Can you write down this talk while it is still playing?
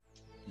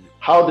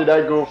How did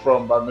I go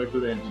from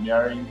biomedical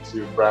engineering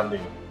to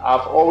branding?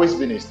 I've always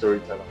been a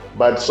storyteller,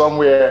 but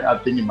somewhere I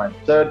think in my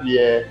third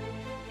year,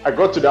 I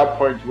got to that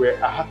point where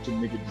I had to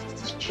make a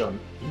decision,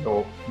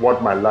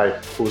 what my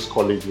life post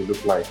college would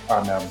look like.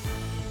 And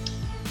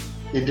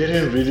it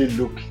didn't really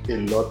look a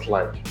lot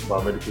like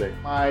biomedical.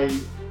 My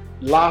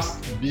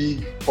last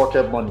big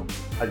pocket money,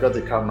 I got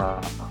a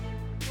camera,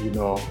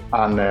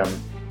 and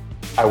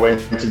I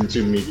went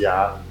into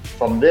media.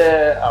 From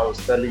there, I was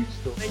telling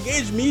stories.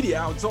 Engage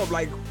media, sort of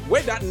like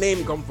where that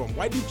name come from?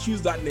 Why did you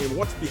choose that name?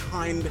 What's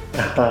behind?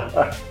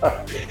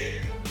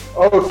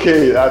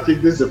 Okay, I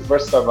think this is the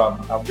first time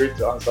I'm going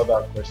to answer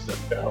that question.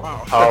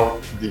 Wow. How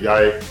did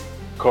I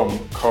come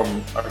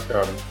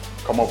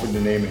up with the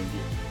naming?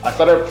 I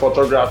started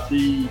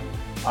photography,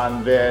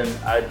 and then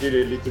I did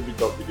a little bit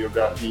of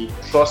videography.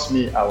 Trust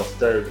me, I was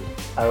terrible.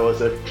 I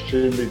was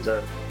extremely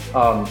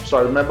terrible. So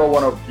I remember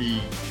one of the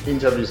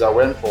interviews I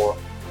went for,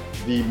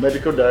 the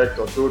medical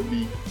director told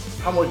me,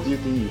 how much do you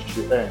think you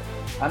should earn?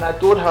 And I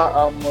told her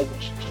how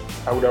much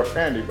I would have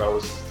earned if I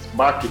was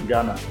back in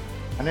Ghana.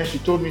 And then she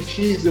told me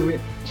she's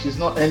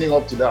not earning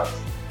up to that.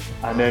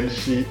 And then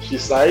she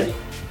sighed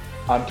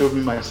and told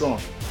me, my son,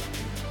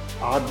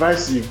 I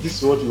advise you, if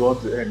this is what you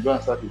want to earn, go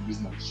and start a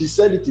business. She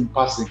said it in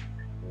passing,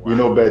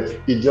 Wow. but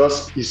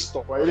it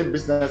stopped. For any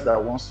business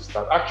that wants to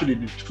start, actually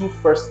the two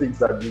first things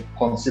that you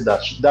consider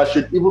that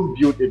should even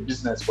build a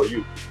business for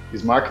you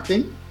is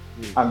marketing,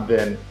 and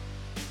then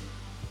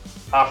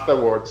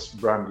afterwards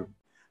branding.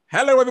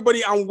 Hello,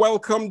 everybody, and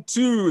welcome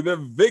to the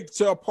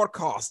Victor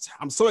Podcast.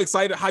 I'm so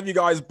excited to have you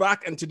guys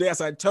back. And today, as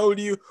I told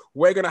you,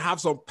 we're going to have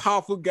some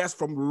powerful guests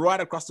from right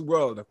across the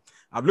world.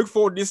 I've looked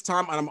forward this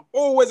time, and I'm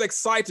always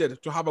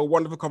excited to have a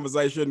wonderful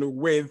conversation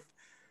with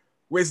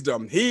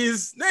Wisdom.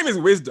 His name is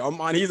Wisdom,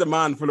 and he's a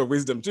man full of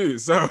wisdom too.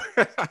 So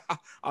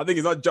I think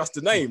it's not just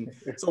a name.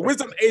 So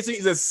Wisdom Ating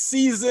is a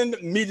seasoned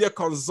media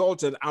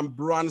consultant and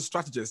brand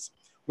strategist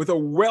with a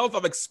wealth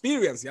of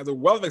experience. He has a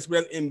wealth of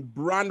experience in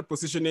brand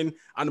positioning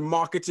and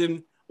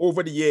marketing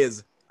over the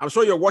years. I'm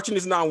sure you're watching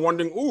this now and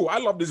wondering, oh, I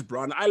love this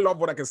brand. I love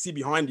what I can see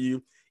behind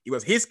you. It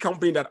was his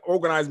company that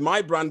organized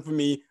my brand for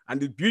me.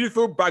 And the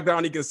beautiful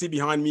background you can see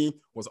behind me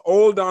was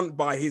all done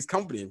by his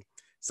company.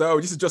 So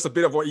this is just a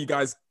bit of what you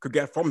guys could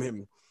get from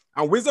him.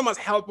 And Wisdom has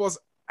helped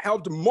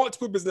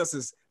multiple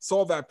businesses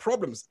solve their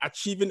problems,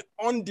 achieving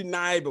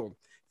undeniable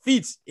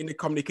feats in the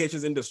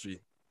communications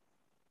industry.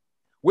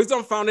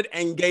 Wisdom founded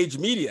Engage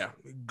Media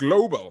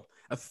Global,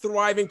 a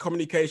thriving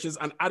communications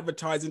and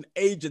advertising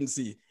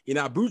agency in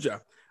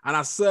Abuja, and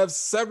has served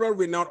several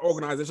renowned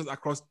organizations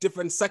across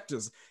different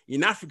sectors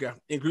in Africa,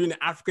 including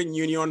the African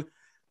Union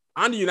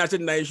and the United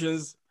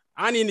Nations,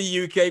 and in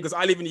the UK, because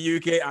I live in the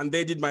UK and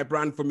they did my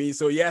brand for me.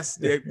 So yes,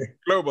 they're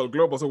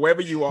global. So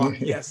wherever you are,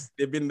 yes,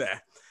 they've been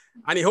there.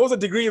 And he holds a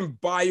degree in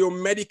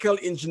biomedical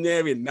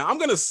engineering. Now I'm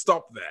going to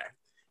stop there.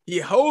 He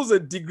holds a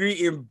degree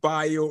in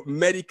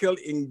biomedical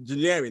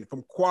engineering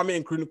from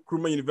Kwame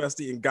Nkrumah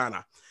University in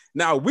Ghana.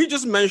 Now, we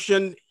just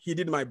mentioned he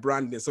did my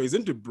branding, so he's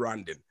into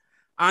branding.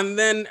 And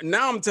then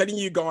now I'm telling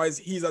you guys,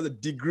 he's has a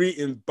degree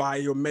in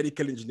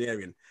biomedical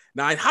engineering.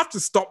 Now, I have to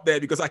stop there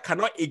because I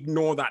cannot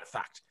ignore that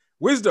fact.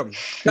 Wisdom,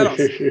 tell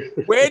us,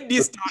 where did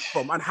this start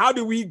from? And how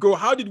did we go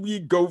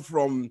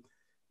from,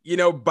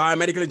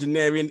 biomedical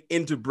engineering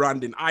into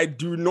branding? I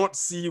do not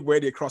see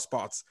where they cross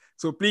paths.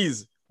 So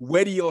please,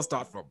 where do you all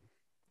start from?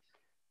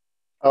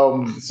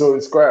 So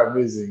it's quite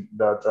amazing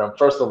that,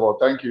 first of all,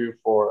 thank you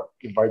for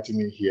inviting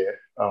me here,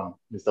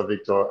 Mr.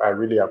 Victor. I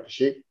really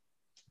appreciate.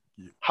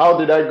 How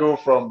did I go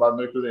from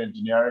biomedical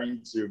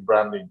engineering to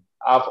branding?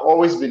 I've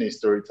always been a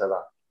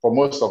storyteller for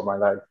most of my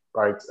life,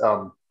 right?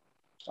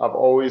 I've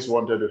always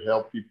wanted to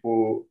help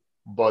people,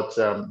 but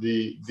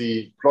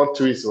the plot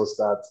twist was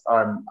that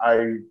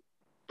I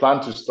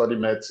planned to study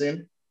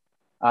medicine,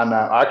 and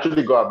I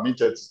actually got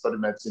admitted to study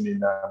medicine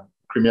in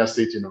Crimea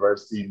State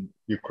University in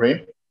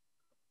Ukraine.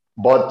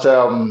 But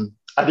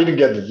I didn't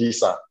get the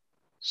visa.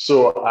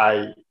 So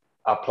I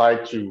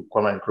applied to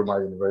Kwame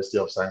Nkrumah University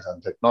of Science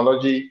and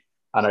Technology,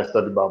 and I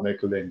studied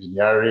biomedical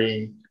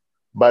engineering.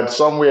 But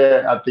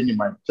somewhere, I think in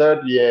my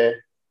third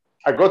year,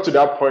 I got to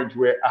that point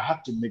where I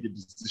had to make a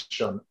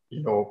decision,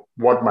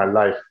 what my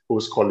life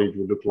post-college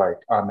would look like.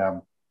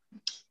 And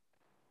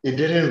it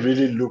didn't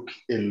really look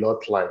a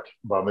lot like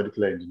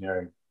biomedical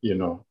engineering.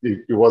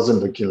 It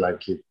wasn't looking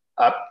like it.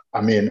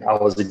 I mean, I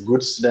was a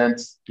good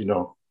student,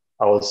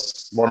 I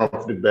was one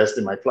of the best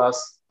in my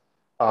class,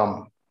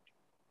 but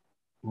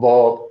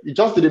it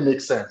just didn't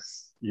make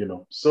sense,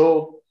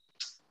 So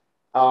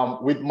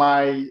with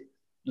my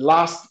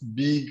last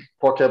big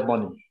pocket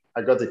money,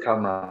 I got a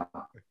camera,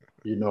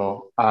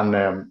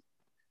 and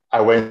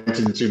I went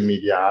into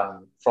media.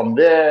 And from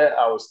there,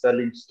 I was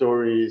telling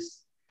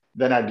stories.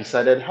 Then I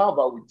decided, how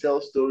about we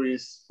tell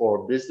stories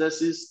for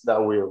businesses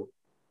that will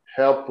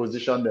help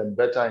position them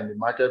better in the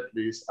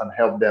marketplace and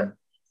help them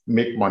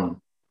make money.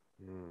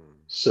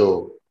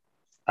 So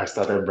I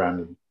started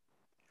branding.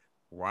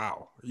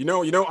 Wow.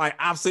 I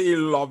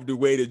absolutely love the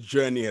way the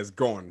journey has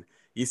gone.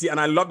 You see, and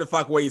I love the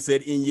fact where you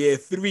said in year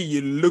 3,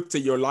 you looked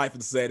at your life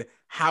and said,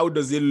 how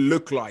does it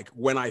look like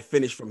when I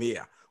finish from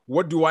here?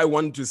 What do I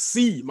want to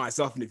see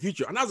myself in the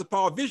future? And that's a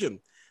power of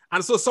vision.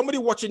 And so somebody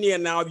watching here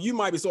now, you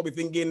might be sort of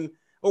thinking,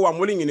 oh, I'm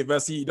winning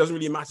university. It doesn't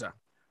really matter.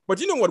 But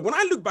you know what? When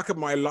I look back at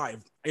my life,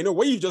 you know,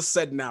 what you just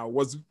said now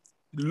was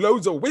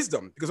loads of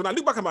wisdom. Because when I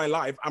look back at my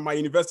life and my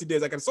university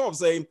days, I can sort of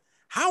say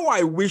how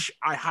I wish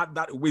I had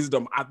that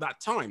wisdom at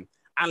that time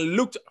and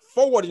looked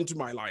forward into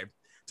my life.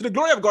 To the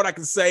glory of God, I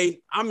can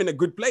say I'm in a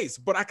good place,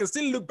 but I can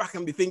still look back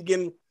and be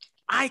thinking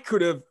I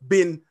could have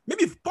been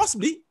maybe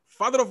possibly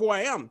farther of who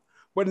I am.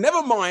 But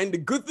never mind, the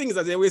good thing is,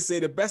 as I always say,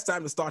 the best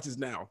time to start is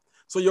now.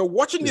 So you're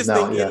watching this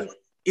thinking,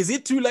 is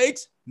it too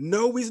late?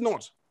 No, it's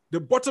not. The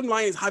bottom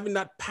line is having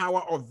that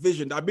power of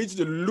vision, the ability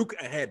to look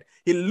ahead.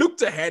 He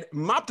looked ahead,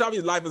 mapped out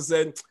his life and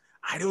said,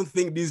 I don't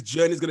think this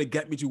journey is going to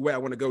get me to where I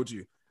want to go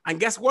to. And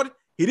guess what?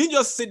 He didn't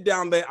just sit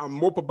down there and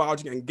mope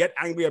about it and get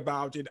angry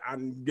about it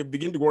and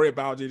begin to worry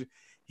about it.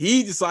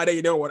 He decided,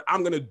 you know what,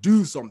 I'm going to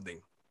do something.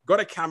 Got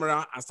a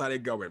camera and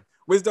started going.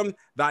 Wisdom,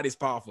 that is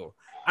powerful.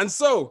 And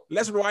so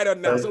let's write it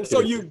now. So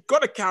you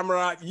got a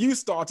camera, you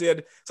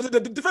started. So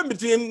the difference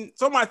between,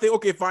 some might think,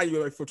 okay, fine,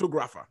 you're a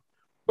photographer.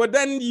 But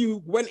then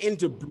you went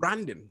into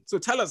branding. So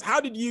tell us,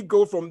 how did you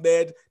go from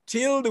there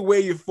till the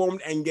way you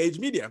formed Engage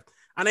Media?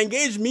 And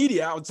Engage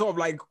Media, I would sort of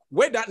like,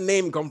 where that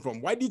name come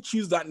from? Why did you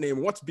choose that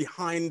name? What's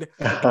behind?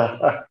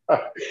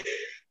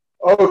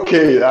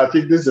 Okay, I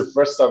think this is the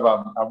first time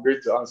I'm going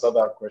to answer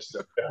that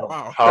question.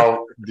 Wow.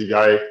 How did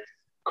I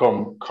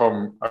come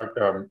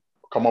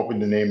up with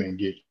the name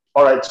Engage?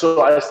 All right,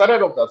 so I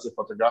started off as a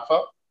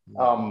photographer.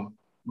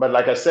 But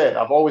like I said,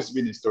 I've always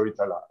been a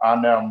storyteller.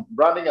 And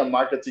branding and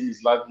marketing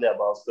is largely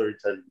about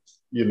storytelling,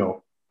 you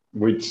know,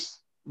 with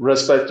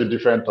respect to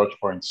different touch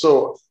points.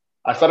 So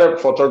I started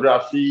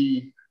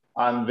photography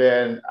and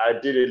then I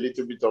did a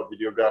little bit of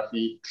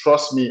videography.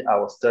 Trust me, I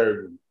was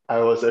terrible. I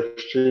was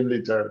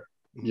extremely terrible,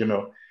 you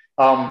know.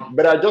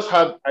 But I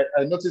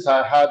noticed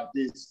I had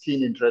this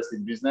keen interest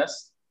in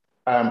business.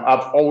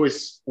 I've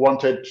always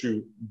wanted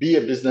to be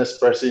a business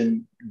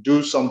person,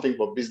 do something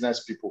for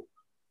business people.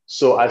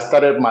 So I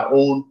started my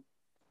own,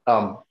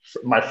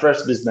 my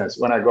first business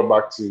when I got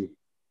back to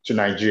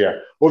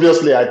Nigeria.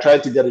 Obviously, I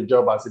tried to get a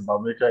job as a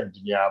biomedical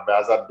engineer,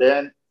 but as at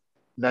then,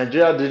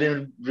 Nigeria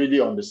didn't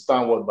really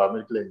understand what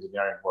biomedical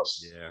engineering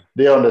was. Yeah.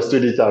 They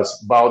understood it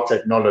as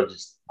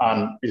biotechnologist,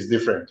 and it's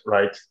different,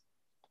 right?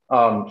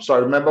 So I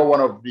remember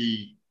one of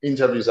the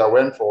interviews I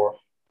went for,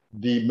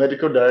 the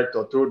medical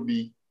director told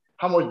me,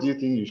 how much do you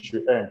think you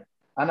should earn?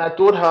 And I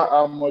told her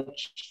how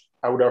much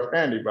I would have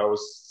earned if I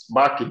was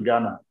back in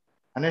Ghana.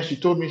 And then she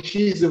told me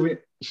she's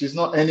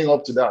not earning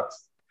up to that.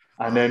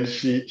 And then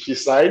she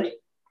sighed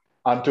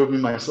and told me,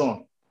 my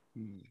son,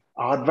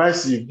 I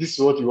advise you, if this is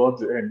what you want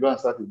to earn, go and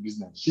start a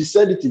business. She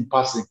said it in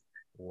passing,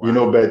 you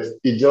know, but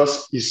it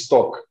just is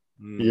stuck,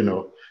 you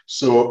know.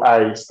 So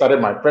I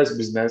started my first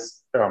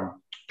business,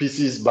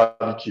 PC's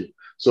Barbecue.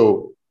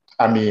 So,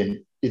 I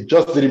mean, it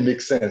just didn't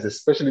make sense,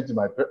 especially to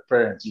my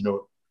parents, you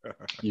know.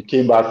 You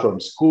came back from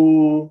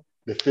school,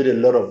 they paid a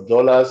lot of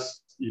dollars,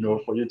 you know,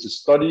 for you to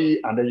study,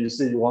 and then you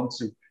say you want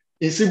to,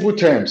 in simple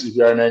terms, if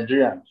you're a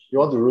Nigerian, you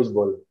want to roast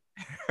ball,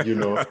 you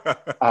know,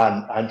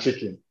 and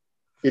chicken.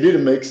 It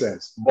didn't make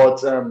sense,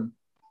 but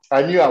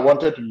I knew I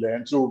wanted to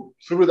learn. So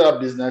through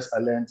that business, I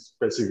learned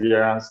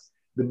perseverance.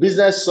 The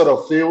business sort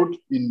of failed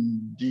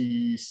in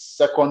the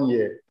second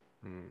year,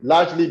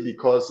 largely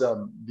because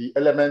the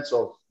elements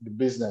of the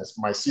business,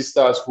 my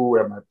sisters who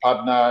were my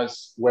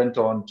partners went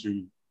on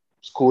to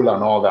school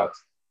and all that.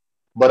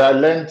 But I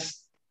learned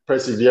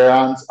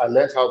perseverance. I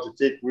learned how to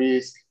take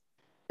risks.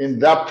 In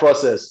that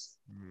process,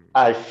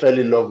 I fell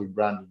in love with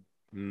branding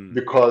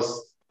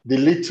because the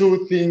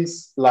little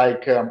things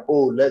like,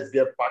 oh, let's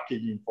get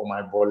packaging for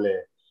my bole.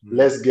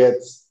 Let's get,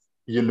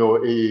 you know,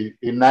 a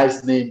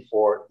nice name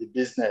for the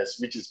business,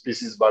 which is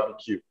Pieces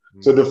Barbecue.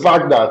 So the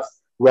fact that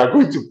we are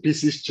going to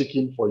Pieces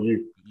Chicken for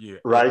you,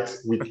 right?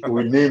 We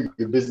named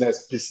the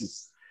business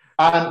Pieces.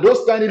 And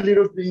those tiny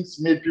little things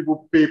made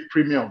people pay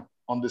premium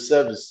on the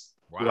service,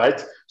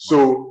 right?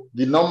 So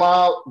the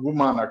normal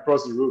woman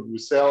across the road will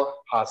sell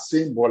her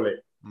same bole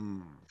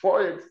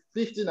for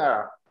 50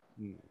 naira,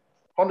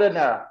 100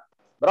 naira.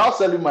 But I'll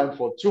sell you mine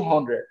for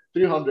 200,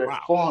 300,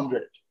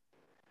 400.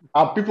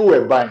 And people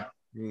were buying,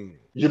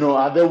 you know,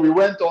 and then we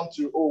went on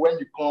to, oh, when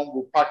you come,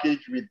 we'll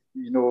package with,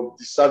 you know,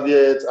 the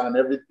serviettes and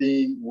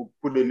everything. We'll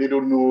put a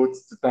little note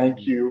to thank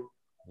you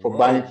for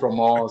buying from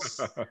us.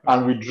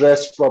 And we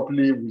dressed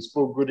properly. We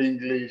spoke good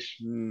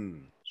English.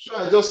 So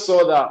I just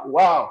saw that,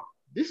 wow,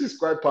 this is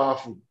quite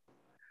powerful.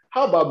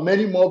 How about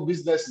many more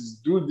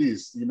businesses do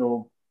this, you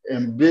know,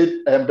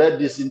 embed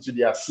this into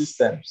their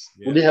systems?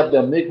 Will they help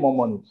them make more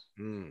money?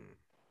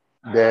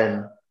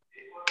 Then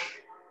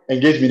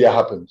Engage Media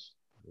happened.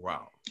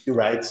 Wow.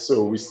 Right.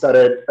 So we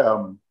started,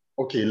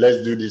 okay,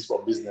 let's do this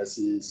for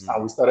businesses.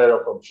 And we started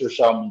off from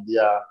social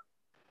media.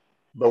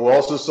 But we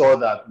also saw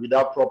that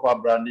without proper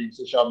branding,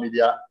 social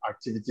media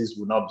activities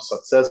will not be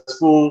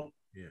successful.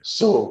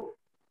 So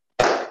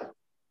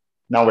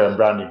now we're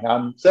branding.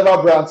 And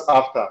several brands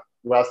after,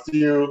 we are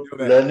still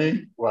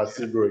learning, we are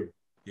still growing.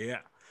 Yeah.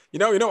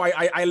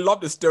 I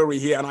love the story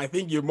here, and I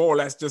think you more or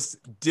less just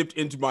dipped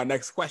into my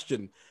next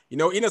question.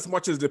 In as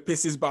much as the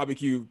Pieces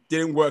barbecue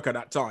didn't work at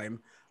that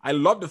time, I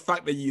love the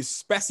fact that you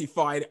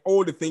specified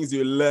all the things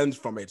you learned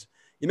from it.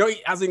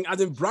 As in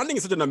branding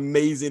is such an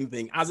amazing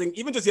thing. As in,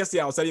 even just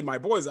yesterday, I was telling my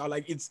boys, I was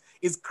like,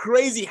 it's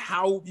crazy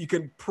how you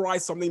can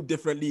price something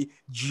differently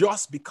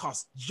just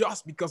because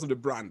of the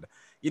brand.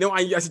 And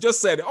as you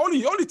just said, all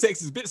it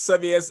takes is a bit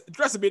service,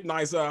 dress a bit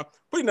nicer,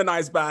 put in a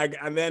nice bag,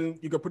 and then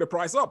you can put the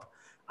price up.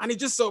 And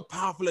it's just so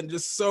powerful and it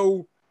just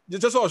sort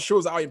of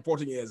shows how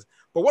important it is.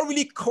 But what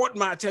really caught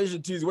my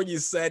attention to is when you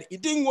said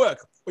it didn't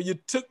work, but you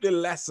took the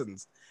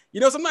lessons.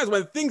 Sometimes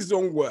when things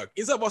don't work,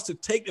 instead of us to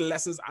take the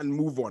lessons and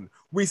move on,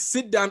 we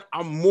sit down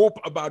and mope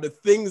about the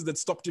things that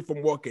stopped you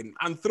from working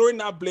and throwing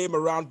that blame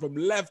around from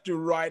left to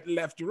right.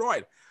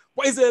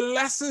 But it's the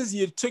lessons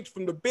you took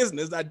from the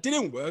business that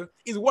didn't work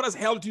is what has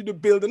helped you to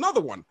build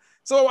another one.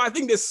 So I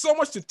think there's so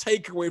much to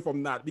take away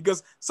from that,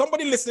 because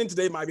somebody listening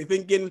today might be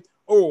thinking,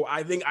 oh,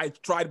 I think I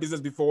tried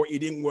business before, it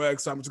didn't work,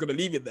 so I'm just going to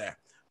leave it there.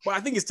 But I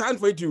think it's time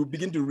for you to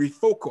begin to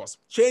refocus,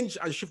 change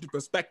and shift the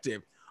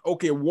perspective.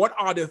 Okay, what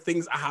are the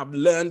things I have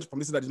learned from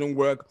this that didn't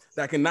work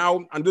that I can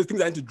now, and those things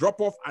I need to drop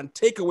off and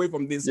take away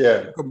from this,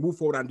 I can move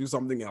forward and do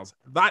something else.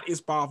 That is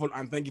powerful,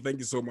 and thank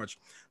you so much.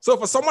 So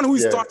for someone who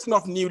is starting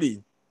off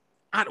newly,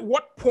 at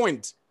what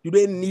point do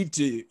they need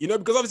to,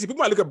 because obviously people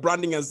might look at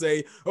branding and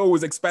say, oh,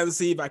 it's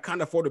expensive, I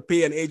can't afford to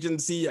pay an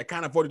agency, I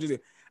can't afford to do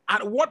it.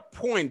 At what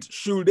point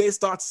should they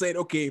start saying,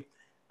 okay,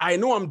 I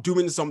know I'm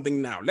doing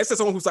something now. Let's say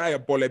someone who started a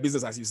bole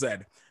business, as you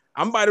said.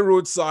 I'm by the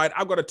roadside,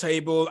 I've got a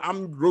table,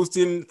 I'm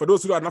roasting, for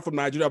those who are not from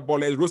Nigeria,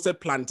 bole is roasted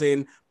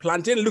plantain.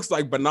 Plantain looks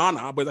like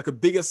banana, but like a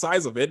bigger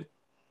size of it,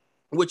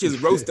 which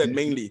is roasted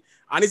mainly.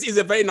 And it's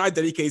a very nice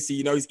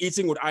delicacy. He's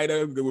eating with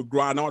either with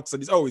granuts.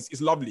 And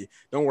it's lovely.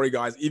 Don't worry,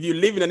 guys. If you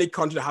live in any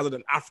country that has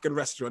an African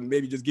restaurant,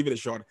 maybe just give it a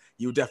shot.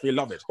 You'll definitely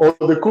love it. Oh,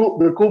 the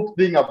cool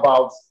thing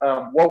about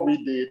what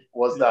we did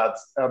was that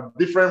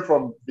different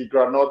from the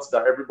granuts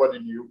that everybody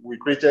knew, we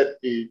created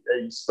a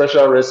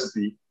special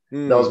recipe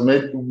that was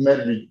made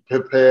with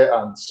pepper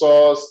and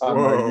sauce and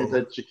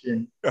marinated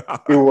chicken.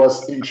 It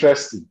was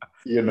interesting,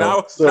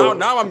 Now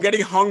I'm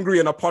getting hungry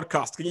on a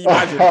podcast. Can you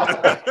imagine?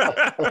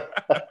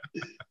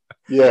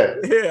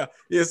 Yeah.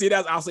 You see,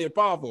 that's absolutely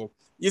powerful.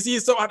 You see,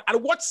 so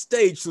at what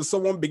stage does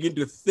someone begin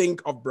to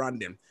think of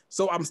branding?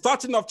 So I'm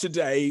starting off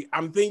today.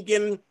 I'm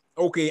thinking,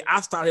 okay,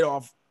 I started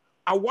off.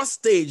 At what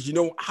stage,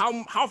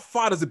 how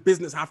far does the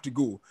business have to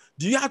go?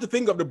 Do you have to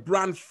think of the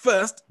brand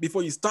first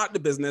before you start the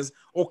business,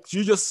 or do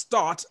you just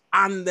start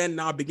and then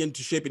now begin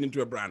to shape it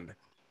into a brand?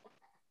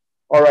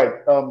 All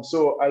right.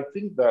 So I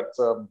think that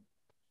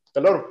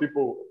a lot of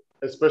people,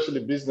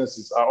 especially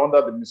businesses, are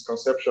under the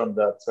misconception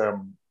that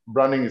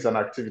branding is an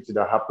activity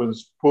that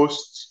happens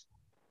post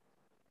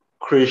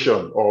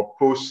creation or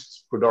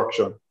post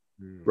production,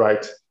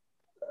 right?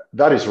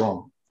 That is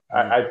wrong.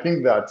 I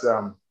think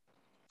that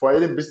for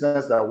any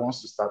business that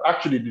wants to start,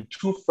 actually the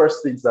two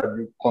first things that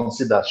you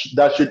consider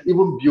that should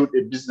even build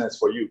a business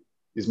for you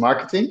is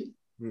marketing,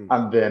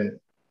 and then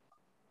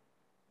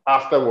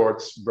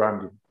afterwards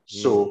branding.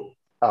 So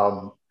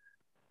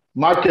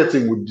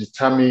marketing would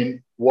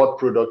determine what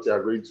product you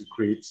are going to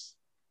create,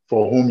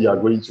 for whom you are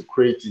going to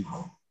create it,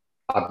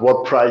 at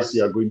what price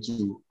you are going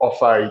to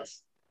offer it,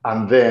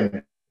 and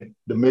then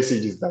the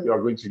messages that you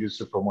are going to use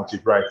to promote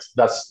it, right?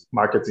 That's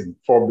marketing.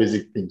 4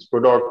 basic things: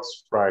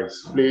 products,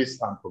 price,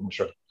 place, and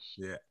promotion.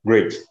 Yeah.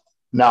 Great.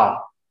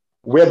 Now,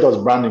 where does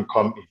branding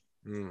come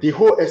in? The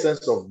whole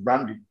essence of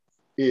branding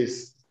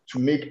is to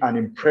make an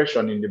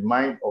impression in the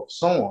mind of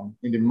someone,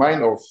 in the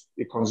mind of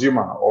a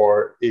consumer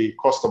or a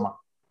customer,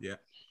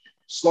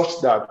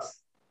 such that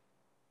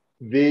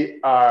they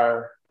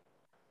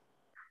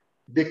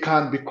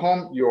can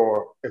become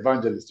your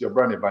evangelist, your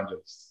brand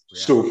evangelist.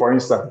 Yeah. So, for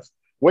instance,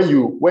 when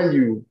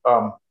you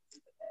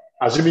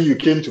assuming you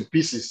came to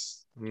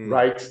Pieces,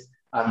 right,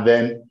 and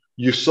then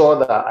you saw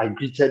that I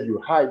greeted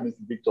you, hi, Mr.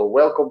 Victor,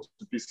 welcome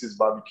to Pieces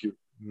Barbecue.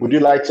 Would you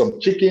like some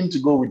chicken to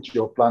go with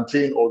your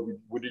plantain, or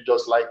would you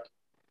just like?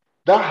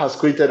 That has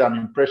created an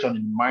impression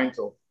in the mind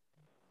of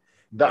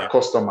that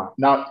customer.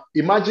 Now,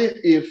 imagine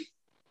if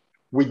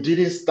we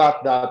didn't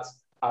start that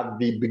at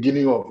the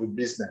beginning of the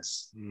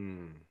business.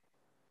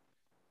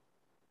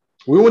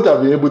 We wouldn't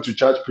have been able to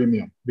charge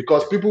premium,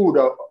 because people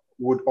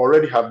would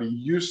already have been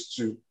used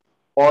to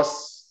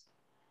us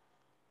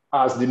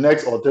as the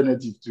next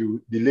alternative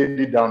to the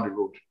lady down the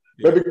road.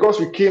 But because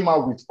we came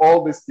out with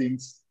all these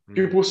things,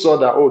 people saw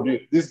that, oh,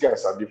 these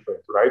guys are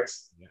different, right?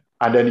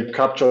 And then it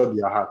captured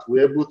their heart.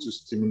 We're able to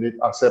stimulate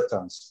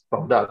acceptance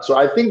from that. So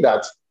I think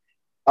that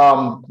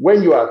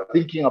when you are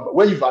thinking about,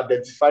 when you've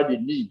identified a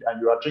need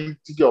and you are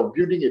thinking of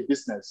building a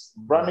business,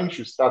 branding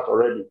should start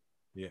already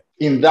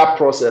in that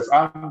process.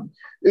 And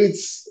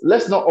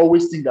let's not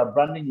always think that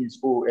branding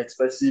is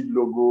expensive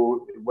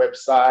logo,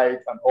 website,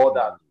 and all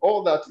that.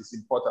 All that is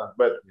important,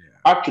 but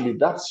actually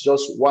that's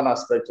just one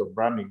aspect of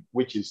branding,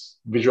 which is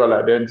visual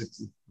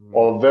identity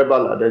or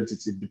verbal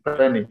identity,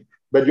 depending.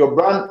 But your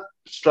brand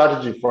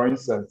strategy, for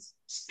instance,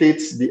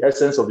 states the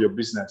essence of your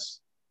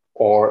business.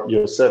 or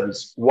your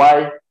service.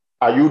 Why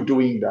are you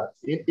doing that?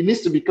 It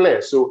needs to be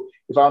clear. So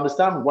if I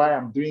understand why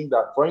I'm doing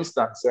that, for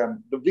instance,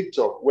 the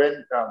Victor,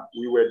 when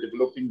we were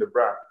developing the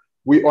brand,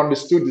 we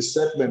understood the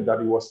segment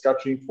that he was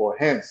catering for.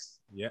 Hence,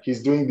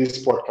 he's doing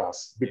this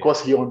podcast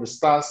because he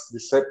understands the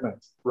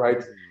segment,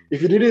 right?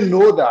 If he didn't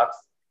know that,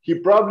 he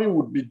probably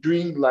would be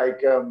doing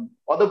like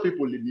other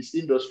people in this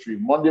industry,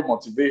 Monday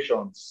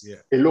motivations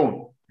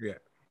alone.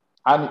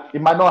 And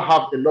it might not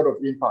have a lot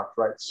of impact,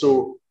 right?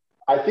 So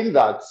I think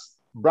that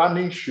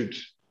branding should,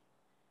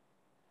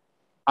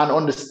 an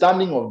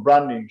understanding of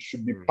branding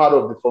should be part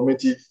of the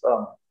formative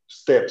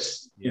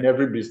steps in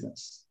every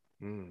business.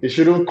 It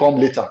shouldn't come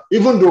later.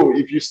 Even though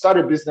if you start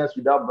a business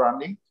without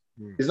branding,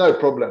 it's not a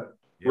problem,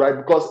 right?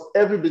 Because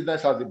every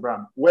business has a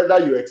brand.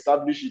 Whether you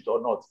establish it or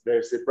not,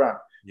 there's a brand.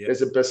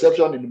 There's a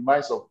perception in the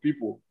minds of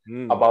people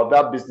about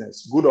that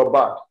business, good or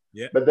bad.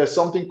 But there's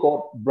something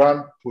called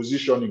brand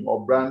positioning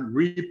or brand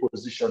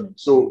repositioning.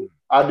 So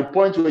at the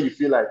point where you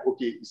feel like,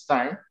 okay, it's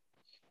time,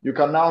 you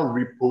can now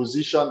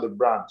reposition the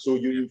brand. So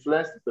you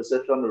influence the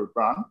perception of the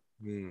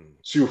brand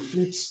to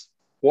fit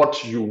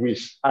what you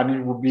wish. And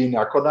it will be in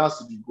accordance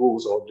to the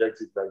goals or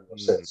objectives that you have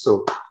set.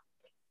 So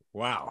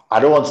wow. I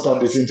don't want to turn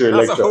this into a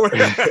lecture.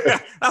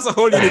 That's a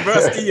whole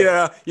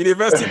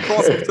university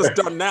course we've just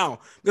done now.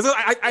 Because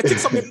I take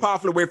something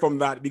powerful away from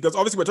that, because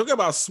obviously we're talking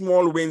about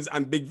small wins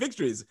and big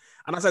victories.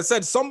 And as I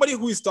said, somebody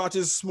who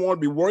started small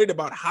be worried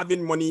about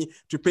having money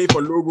to pay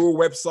for logo,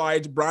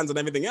 website, brands, and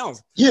everything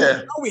else.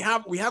 Yeah.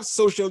 Now we have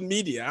social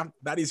media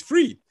that is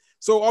free.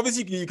 So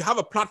obviously you have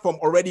a platform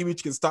already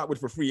which you can start with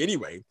for free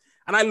anyway.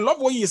 And I love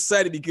what you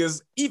said,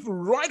 because if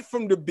right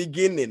from the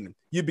beginning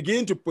you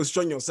begin to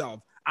position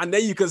yourself, and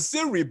then you can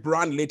still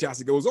rebrand later as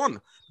it goes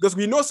on. Because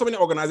we know so many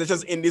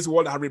organizations in this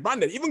world that have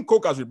rebranded. Even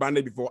Coke has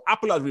rebranded before.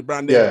 Apple has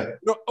rebranded. Yeah. You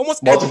know,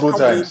 almost multiple every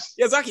company. times.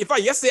 Yeah, exactly. In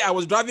fact, yesterday I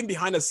was driving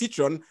behind a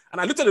Citroen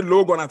and I looked at the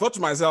logo and I thought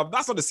to myself,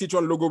 that's not the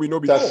Citroen logo we know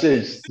before. That's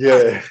changed.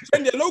 Yeah.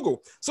 Change their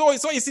logo. So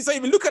you see, so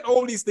if you look at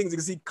all these things, you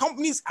can see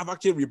companies have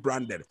actually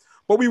rebranded.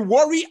 But we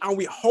worry and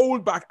we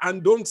hold back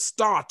and don't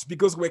start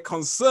because we're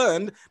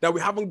concerned that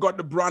we haven't got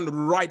the brand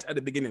right at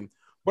the beginning.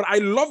 But I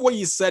love what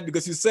you said,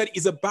 because you said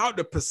it's about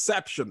the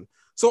perception.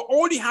 So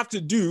all you have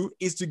to do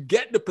is to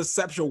get the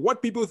perception,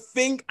 what people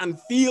think and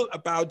feel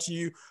about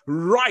you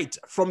right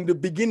from the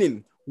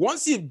beginning.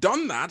 Once you've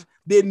done that,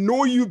 they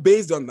know you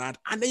based on that,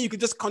 and then you can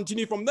just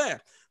continue from there.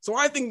 So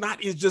I think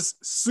that is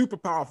just super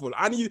powerful.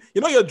 And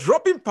you're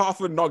dropping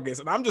powerful nuggets,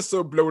 and I'm just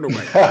so blown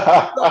away.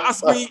 So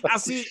as we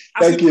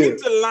begin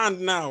to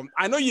land now,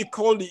 I know you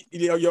call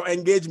your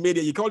engaged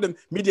media, you call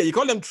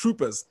them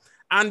troopers.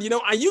 And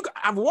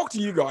I've walked to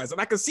you guys,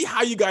 and I can see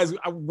how you guys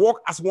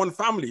walk as one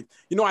family.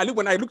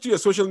 When I look to your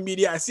social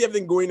media, I see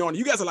everything going on.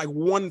 You guys are like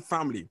one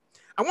family.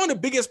 And one of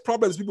the biggest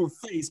problems people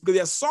face, because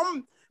there are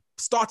some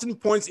starting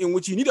points in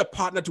which you need a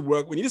partner to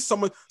work. When you need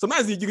someone,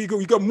 sometimes you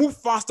can move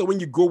faster when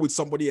you go with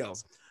somebody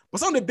else. But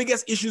some of the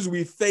biggest issues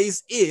we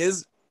face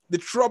is the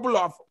trouble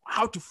of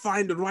how to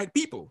find the right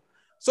people.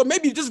 So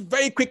maybe just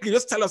very quickly,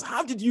 just tell us,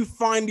 how did you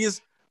find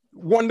these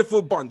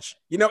wonderful bunch?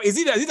 Is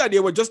it that they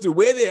were just the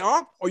way they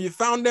are, or you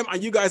found them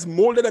and you guys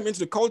molded them into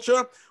the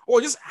culture, or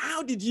just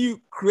how did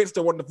you create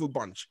the wonderful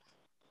bunch?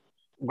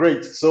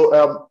 Great.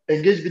 So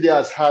Engage Media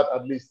has had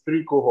at least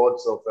 3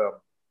 cohorts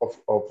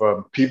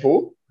of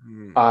people.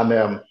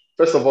 And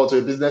first of all, to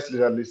a business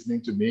leader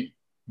listening to me,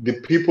 the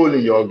people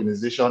in your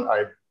organization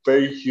are a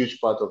very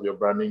huge part of your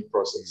branding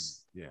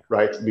process,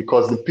 right?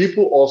 Because the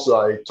people also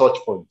are a touch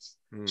point.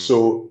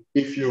 So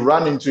if you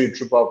run into a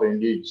trooper of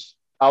Engage,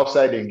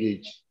 outside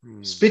Engage,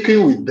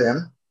 speaking with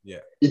them,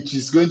 it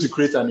is going to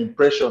create an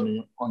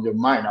impression on your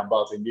mind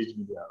about Engage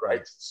Media,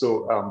 right?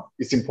 So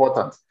it's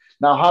important.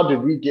 Now, how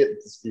did we get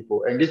these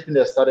people? Engage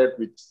Media started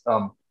with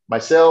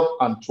myself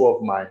and 2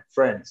 of my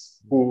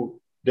friends,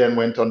 who then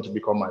went on to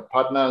become my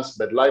partners,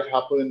 but life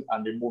happened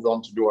and they moved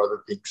on to do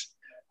other things.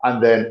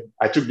 And then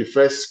I took the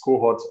first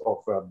cohort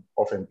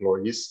of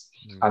employees,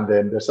 and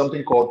then there's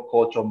something called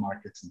culture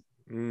marketing.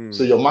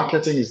 So your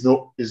marketing is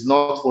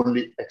not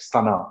only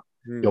external,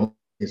 your marketing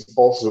is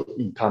also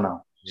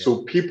internal.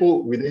 So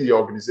people within the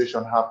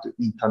organization have to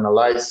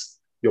internalize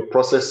your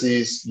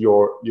processes,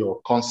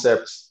 your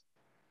concepts,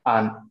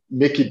 and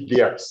make it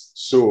theirs.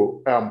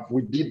 So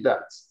we did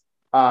that.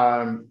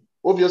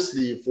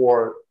 Obviously,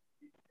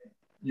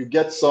 you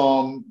get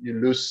some, you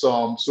lose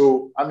some.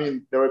 So,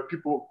 there are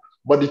people,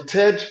 but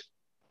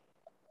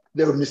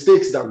there were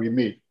mistakes that we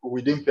made.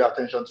 We didn't pay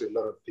attention to a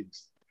lot of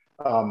things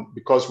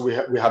because we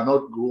had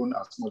not grown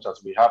as much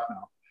as we have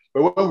now.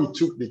 But when we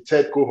took the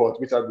 3rd cohort,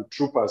 which are the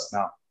troopers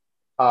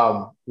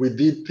now, we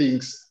did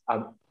things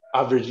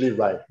averagely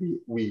right.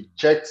 We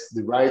checked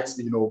the right,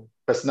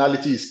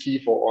 personality is key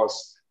for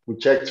us. We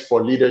checked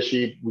for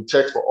leadership. We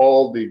checked for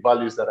all the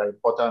values that are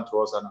important to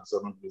us and as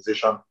an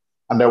organization.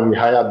 And then we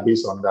hired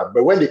based on that.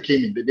 But when they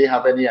came in, they didn't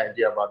have any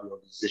idea about the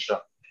organization.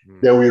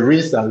 Then we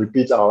rinse and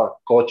repeat our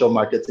culture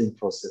marketing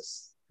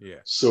process.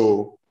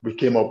 So we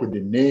came up with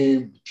the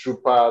name, the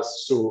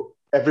troopers. So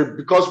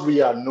because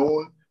we are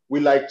known, we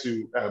like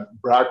to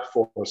brag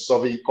for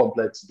solving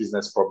complex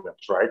business problems,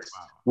 right?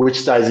 Wow.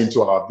 Which ties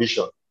into our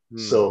vision.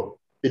 So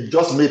it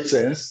just made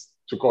sense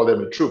to call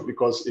them a troop,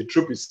 because a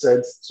troop is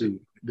sent to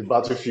the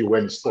battlefield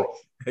when it's tough,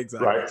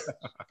 right?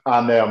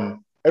 And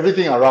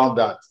everything around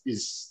that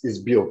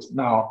is built.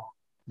 Now,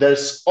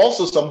 there's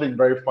also something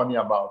very funny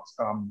about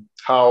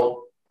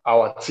how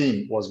our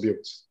team was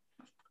built.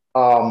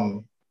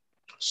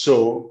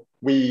 So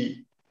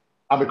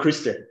I'm a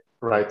Christian,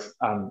 right?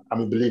 And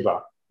I'm a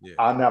believer. Yeah.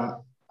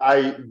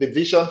 And the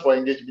vision for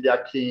Engage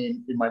Media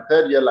came in my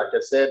third year, like I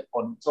said,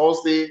 on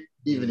Thursday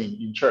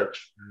evening in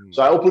church.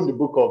 So I opened the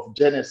book of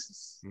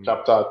Genesis,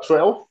 chapter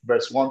 12,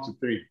 verse 1 to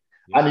 3.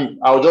 Yeah. And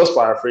I'll just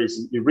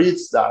paraphrase. It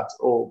reads that,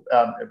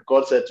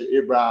 God said to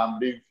Abraham,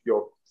 leave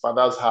your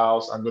father's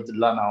house and go to the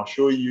land I'll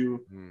show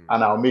you,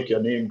 and I'll make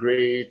your name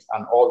great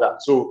and all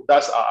that. So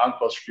that's our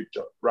anchor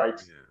scripture, right?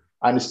 Yeah.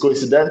 And it's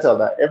coincidental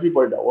that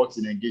everybody that works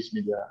in Engage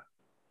Media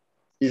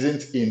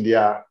isn't in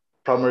their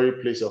primary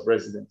place of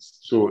residence.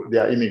 So they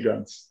are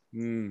immigrants.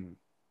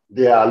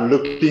 They are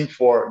looking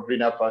for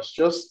greener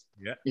pastures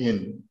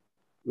in,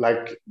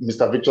 like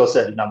Mr. Victor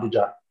said, in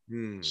Abuja.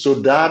 So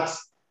that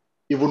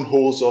even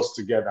holds us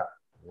together.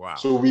 Wow.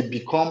 So we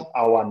become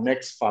our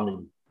next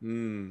family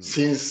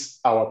since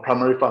our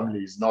primary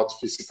family is not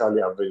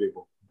physically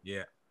available.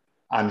 Yeah.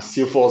 And it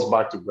still falls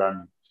back to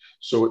Grammy.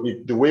 So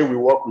the way we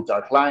work with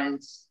our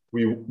clients,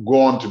 we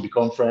go on to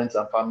become friends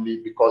and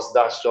family, because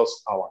that's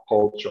just our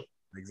culture.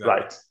 Exactly.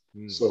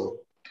 Right. So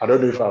I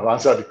don't know if I've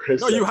answered the question.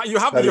 No, you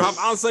have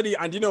answered it,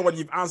 and you know what,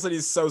 you've answered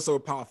it so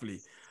powerfully.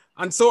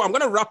 And so I'm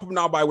going to wrap up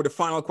now with a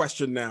final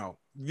question now.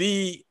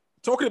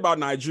 Talking about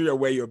Nigeria,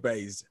 where you're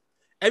based,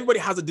 everybody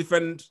has a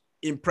different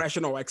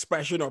impression or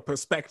expression or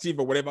perspective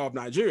or whatever of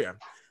Nigeria.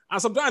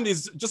 And sometimes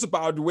it's just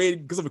about the way,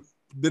 because of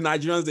the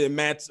Nigerians they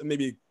met,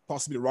 maybe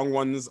possibly the wrong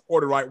ones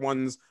or the right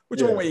ones,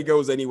 whichever way it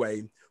goes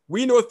anyway.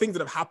 We know things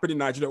that have happened in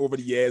Nigeria over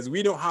the years.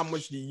 We know how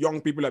much the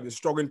young people have been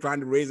struggling trying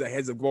to raise their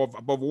heads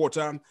above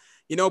water,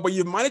 but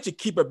you've managed to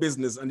keep a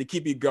business and to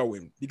keep it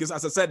going. Because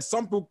as I said,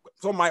 some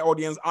of my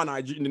audience are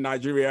in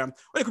Nigeria,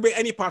 or it could be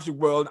any part of the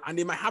world, and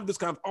they might have this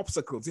kind of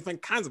obstacles,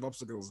 different kinds of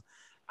obstacles.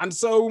 And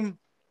so,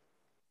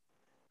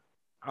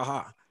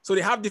 so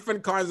they have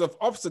different kinds of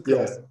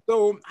obstacles. Yeah.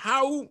 So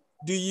how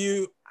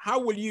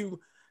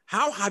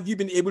have you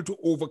been able to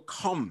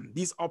overcome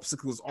these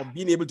obstacles of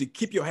being able to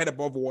keep your head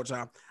above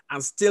water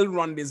and still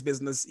run this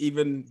business,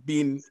 even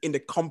being in the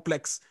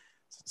complex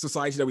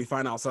society that we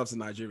find ourselves in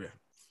Nigeria?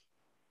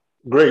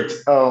 Great.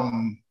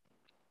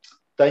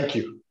 Thank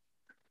you.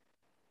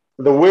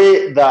 The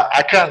way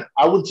that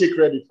I would take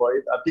credit for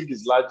it, I think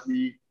is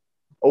largely,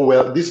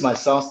 this might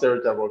sound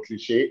stereotype or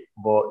cliche,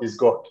 but it's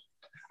God.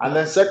 And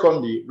then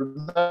secondly,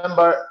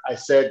 remember I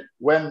said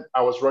when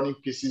I was running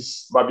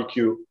Pieces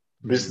Barbecue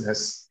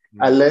business,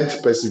 I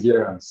learned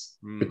perseverance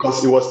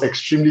because it was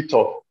extremely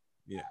tough.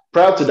 Yeah.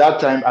 Prior to that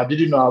time, I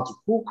didn't know how to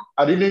cook.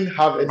 I didn't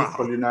have any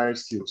culinary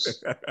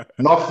skills.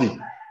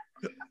 Nothing.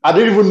 I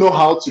didn't even know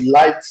how to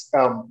light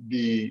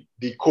the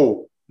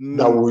coal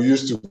that we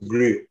used to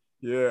grill.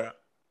 Yeah.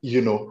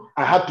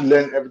 I had to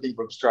learn everything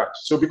from scratch.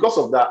 So because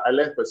of that, I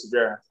learned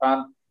perseverance.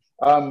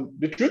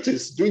 And the truth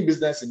is, doing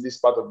business in this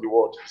part of the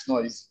world is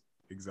not easy.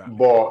 Exactly.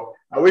 But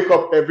I wake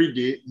up every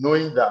day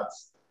knowing that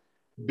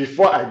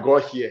before I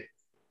got here,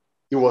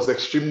 it was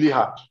extremely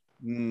hard.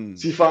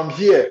 See, if I'm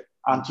here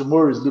and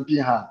tomorrow is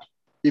looking hard,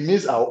 it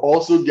means I'll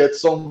also get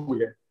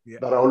somewhere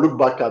that I'll look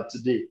back at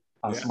today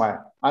and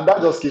smile. And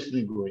that just keeps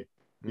me going.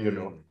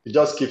 It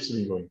just keeps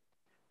me going.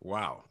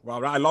 Wow.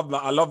 Well, I love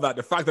that. I love that.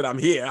 The fact that I'm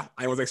here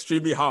and it was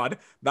extremely hard,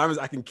 that means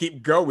I can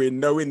keep going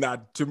knowing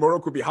that tomorrow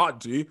could be hard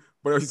too.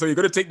 But so you're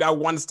going to take that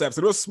one step.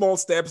 So those small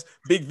steps,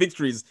 big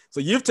victories. So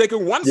you've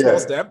taken one small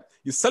step,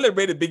 you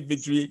celebrate a big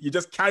victory, you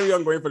just carry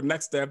on going for the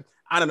next step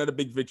and another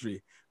big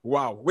victory.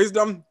 Wow.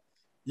 Wisdom,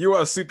 you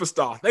are a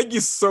superstar. Thank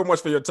you so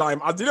much for your time.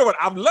 You know what?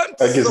 I've learned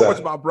so much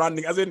about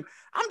branding. As in,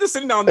 I'm just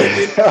sitting down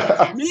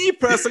thinking, me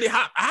personally,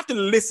 I have to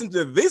listen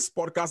to this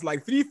podcast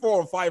like 3, 4,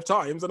 or 5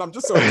 times. And I'm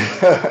just so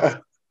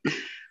excited.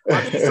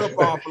 I think it's so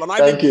powerful. And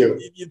I think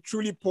you've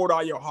truly poured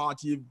out your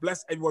heart. You've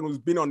blessed everyone who's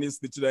been on this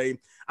today.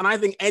 And I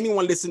think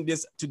anyone listening to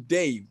this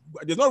today,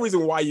 there's no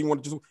reason why they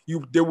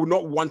will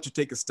not want to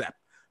take a step.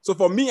 So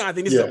for me, I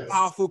think this is a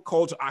powerful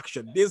call to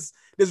action. There's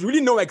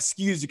really no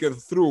excuse you can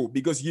throw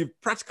because you've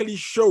practically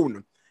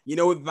shown,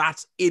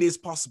 that it is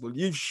possible.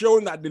 You've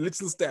shown that the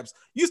little steps.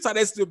 You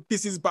started to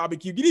Pieces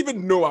Barbecue. You didn't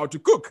even know how to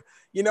cook.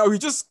 You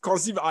just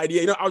conceived the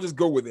idea, I'll just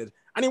go with it.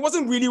 And it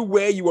wasn't really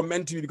where you were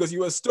meant to be because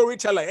you were a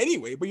storyteller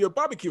anyway, but you're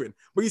barbecuing.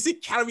 But you see,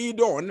 carried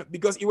on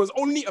because it was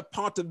only a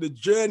part of the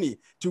journey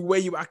to where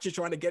you were actually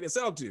trying to get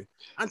yourself to.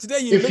 And today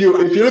if you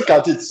look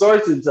at it,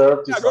 sorry to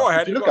interrupt you, go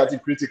ahead. If you look at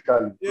it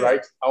critically,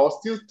 right? I was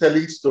still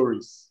telling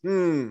stories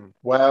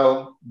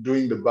while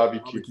doing the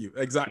barbecue.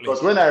 Exactly.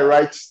 Because when I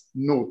write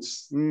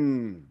notes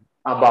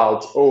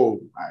about,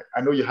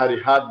 I know you had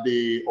a hard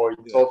day or a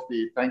tough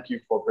day, thank you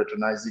for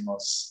patronizing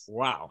us.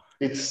 Wow.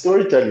 It's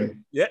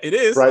storytelling. Yeah, it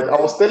is. Right.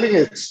 I was telling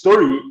a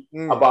story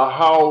about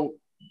how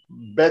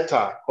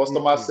better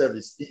customer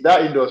service in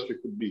that industry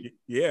could be.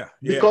 Yeah.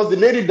 Because the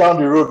lady down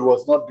the road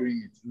was not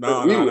doing it.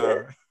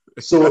 No.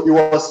 So it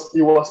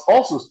was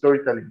also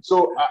storytelling.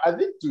 So I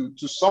think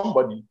to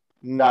somebody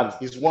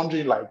that is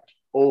wondering like,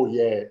 oh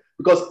yeah,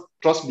 because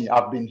trust me,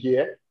 I've been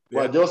here.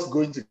 We're just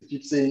going to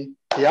keep saying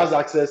he has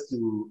access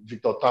to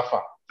Victor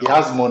Tafa. He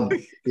has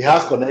money. He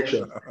has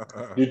connection.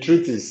 The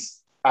truth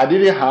is, I've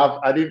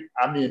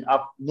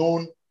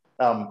known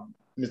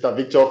Mr.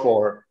 Victor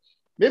for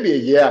maybe a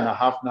year and a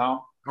half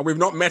now. And we've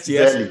not met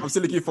yet. Barely. I'm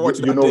still looking forward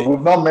to that day. We've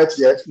not met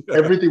yet.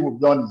 Everything we've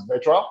done is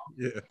virtual.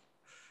 Yeah.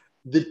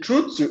 The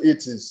truth to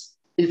it is,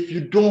 if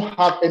you don't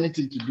have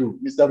anything to do,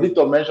 Mr.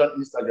 Victor mentioned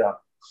Instagram.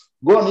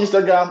 Go on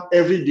Instagram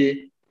every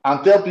day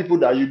and tell people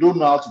that you don't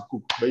know how to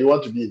cook, but you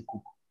want to be a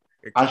cook.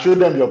 And show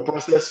them your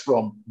process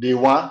from day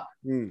one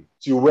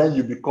to when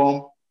you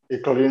become a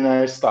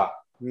culinary star.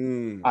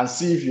 And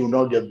see if you will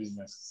not get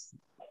business.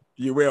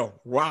 You will.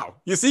 Wow.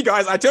 You see,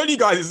 guys, I told you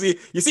guys,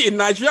 you see, in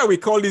Nigeria, we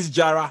call this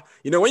jara.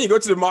 You know, when you go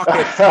to the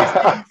market,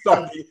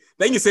 something,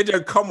 then you say,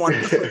 come on,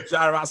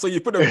 jara. So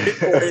you put a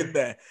bit more in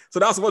there. So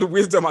that's what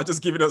Wisdom are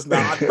just giving us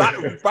now.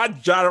 And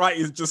that jara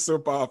is just so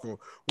powerful.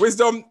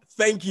 Wisdom,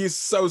 thank you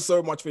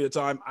so much for your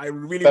time. I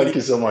really thank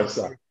you so much,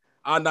 sir.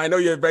 And I know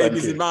you're a very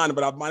busy man,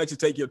 but I've managed to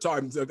take your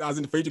time, as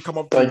in for you to come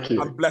up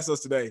and bless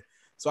us today.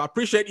 So I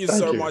appreciate you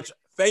so much.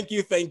 Thank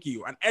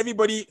you. And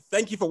everybody,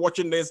 thank you for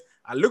watching this.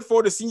 I look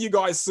forward to seeing you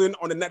guys soon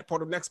on the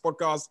next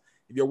podcast.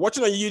 If you're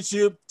watching on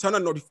YouTube, turn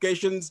on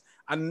notifications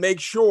and make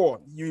sure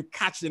you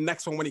catch the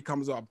next one when it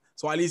comes up.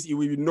 So at least you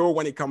will know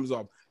when it comes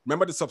up.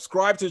 Remember to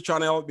subscribe to the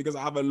channel because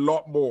I have a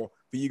lot more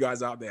for you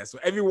guys out there. So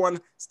everyone,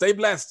 stay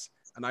blessed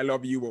and I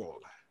love you all.